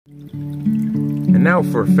And now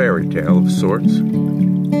for a fairy tale of sorts.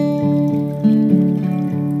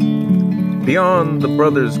 Beyond the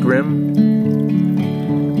Brothers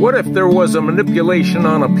Grimm, what if there was a manipulation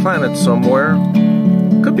on a planet somewhere?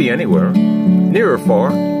 Could be anywhere, near or far.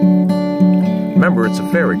 Remember, it's a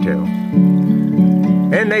fairy tale.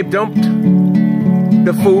 And they've dumped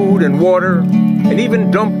the food and water, and even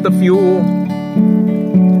dumped the fuel,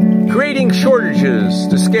 creating shortages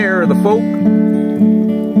to scare the folk.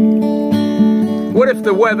 What if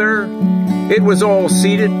the weather, it was all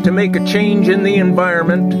seeded to make a change in the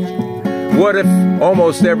environment? What if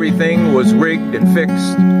almost everything was rigged and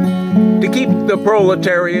fixed to keep the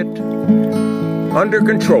proletariat under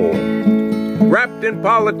control, wrapped in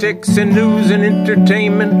politics and news and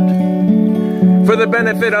entertainment for the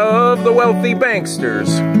benefit of the wealthy banksters?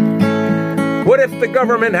 What if the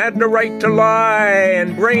government had the right to lie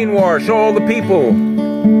and brainwash all the people?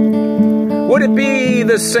 Would it be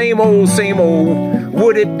the same old, same old?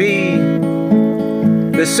 Would it be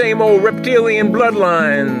the same old reptilian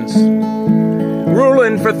bloodlines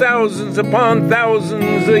ruling for thousands upon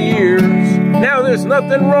thousands of years? Now there's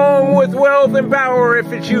nothing wrong with wealth and power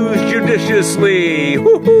if it's used judiciously.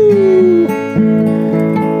 Woo-hoo.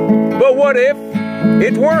 But what if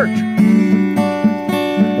it weren't?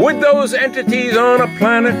 Would those entities on a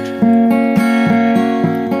planet,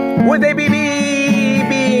 would they be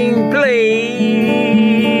being played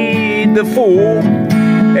the fool?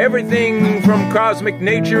 Everything from cosmic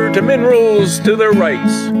nature to minerals to their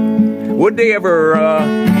rights. Would they ever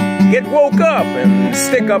get woke up and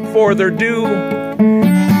stick up for their due?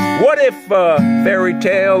 What if a fairy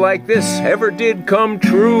tale like this ever did come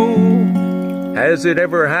true? Has it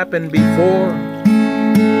ever happened before?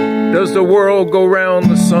 Does the world go round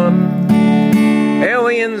the sun?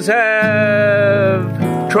 Aliens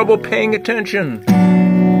have trouble paying attention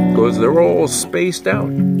because they're all spaced out.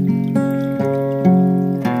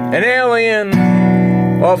 An alien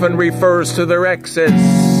often refers to their ex as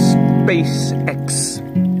SpaceX.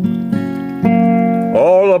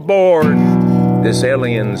 All aboard this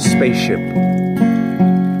alien spaceship.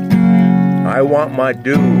 I want my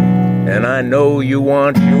due, and I know you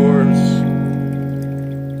want yours.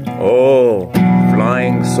 Oh,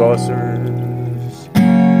 flying saucers,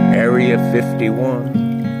 Area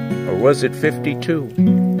 51, or was it 52?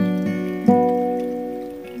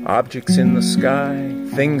 Objects in the sky,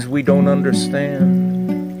 things we don't understand.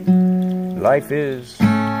 Life is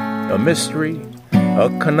a mystery,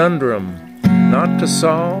 a conundrum, not to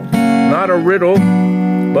solve, not a riddle,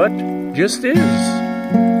 but just is.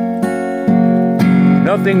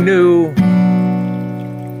 Nothing new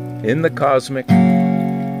in the cosmic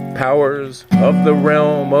powers of the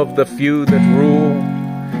realm of the few that rule.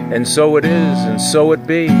 And so it is, and so it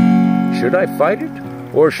be. Should I fight it,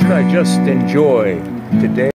 or should I just enjoy today?